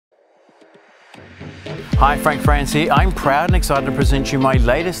Hi, Franze here. I'm proud and excited to present you my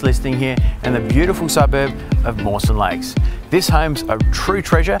latest listing here in the beautiful suburb of Mawson Lakes. This home's a true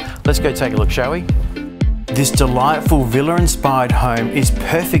treasure. Let's go take a look, shall we? This delightful villa-inspired home is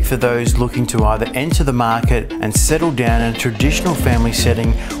perfect for those looking to either enter the market and settle down in a traditional family setting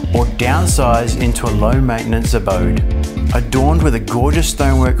or downsize into a low-maintenance abode. Adorned with a gorgeous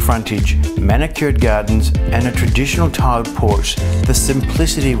stonework frontage, manicured gardens and a traditional tiled porch, the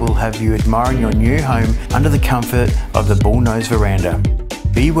simplicity will have you admiring your new home under the comfort of the bullnose veranda.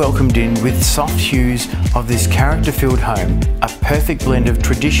 Be welcomed in with soft hues of this character-filled home, a perfect blend of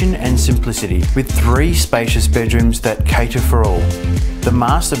tradition and simplicity, with 3 spacious bedrooms that cater for all. The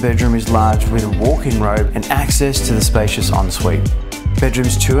master bedroom is large with a walk-in robe and access to the spacious ensuite.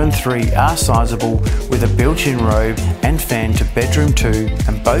 Bedrooms 2 and 3 are sizable with a built-in robe and fan to bedroom 2,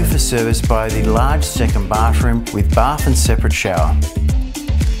 and both are serviced by the large second bathroom with bath and separate shower.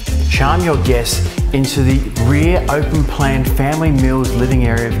 Charm your guests into the rear open-plan family meals living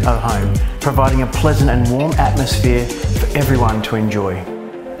area of home, providing a pleasant and warm atmosphere for everyone to enjoy.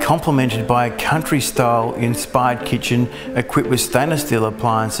 Complemented by a country-style inspired kitchen equipped with stainless steel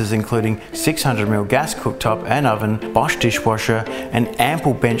appliances including 600mm gas cooktop and oven, Bosch dishwasher and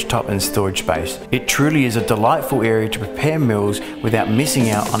ample benchtop and storage space. It truly is a delightful area to prepare meals without missing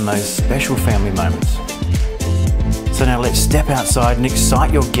out on those special family moments. So now let's step outside and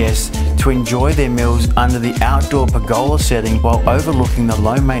excite your guests to enjoy their meals under the outdoor pergola setting while overlooking the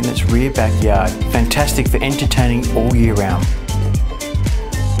low maintenance rear backyard. Fantastic for entertaining all year round.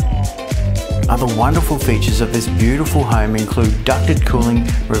 Other wonderful features of this beautiful home include ducted cooling,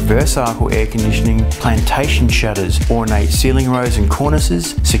 reverse cycle air conditioning, plantation shutters, ornate ceiling rows and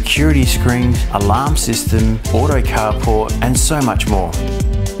cornices, security screens, alarm system, auto carport and so much more.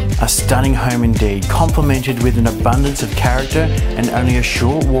 A stunning home indeed, complemented with an abundance of character and only a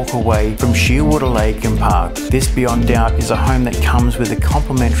short walk away from Shearwater Lake and Park. This beyond doubt is a home that comes with a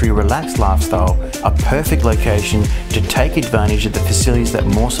complimentary relaxed lifestyle, a perfect location to take advantage of the facilities that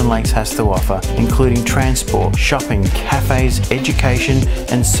Mawson Lakes has to offer, including transport, shopping, cafes, education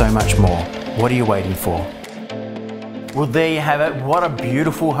and so much more. What are you waiting for? Well, there you have it. What a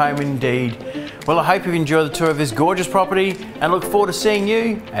beautiful home indeed. Well, I hope you've enjoyed the tour of this gorgeous property and look forward to seeing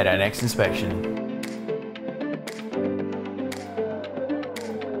you at our next inspection.